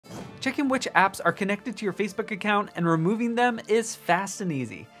Checking which apps are connected to your Facebook account and removing them is fast and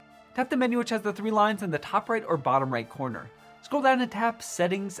easy. Tap the menu which has the 3 lines in the top right or bottom right corner. Scroll down and tap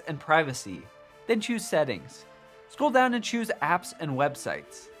Settings and Privacy. Then choose Settings. Scroll down and choose Apps and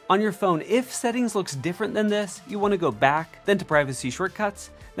Websites. On your phone, if settings looks different than this, you want to go back, then to Privacy Shortcuts,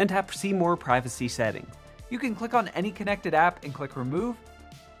 then tap See More Privacy Settings. You can click on any connected app and click Remove.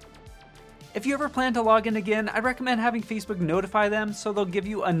 If you ever plan to log in again, I'd recommend having Facebook notify them so they'll give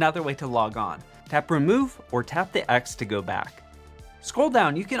you another way to log on. Tap Remove or tap the X to go back. Scroll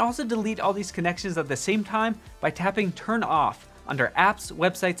down, you can also delete all these connections at the same time by tapping Turn Off under Apps,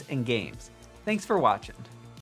 Websites, and Games. Thanks for watching.